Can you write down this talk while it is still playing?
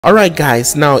Alright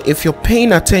guys, now if you're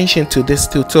paying attention to these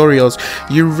tutorials,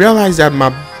 you realize that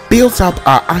my builds up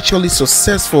are actually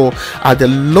successful at the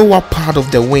lower part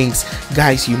of the wings.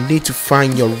 Guys, you need to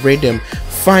find your rhythm,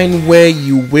 find where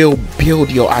you will build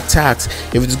your attacks.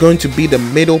 If it's going to be the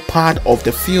middle part of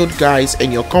the field, guys,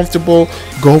 and you're comfortable,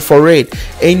 go for it.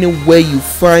 Anywhere you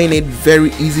find it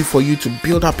very easy for you to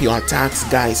build up your attacks,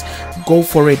 guys, go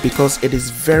for it, because it is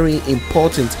very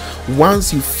important.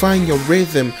 Once you find your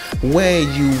rhythm where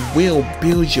you will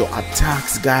build your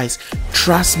attacks, guys,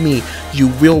 trust me, you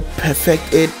will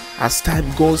perfect it as time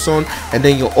goes on, and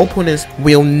then your opponents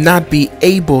will not be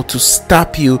able to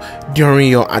stop you during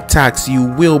your attacks. You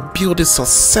will build it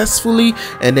successfully,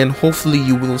 and then hopefully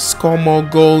you will score more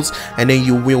goals, and then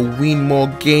you will win more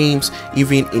games,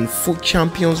 even in FUT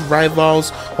Champions,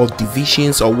 rivals, or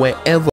divisions, or wherever.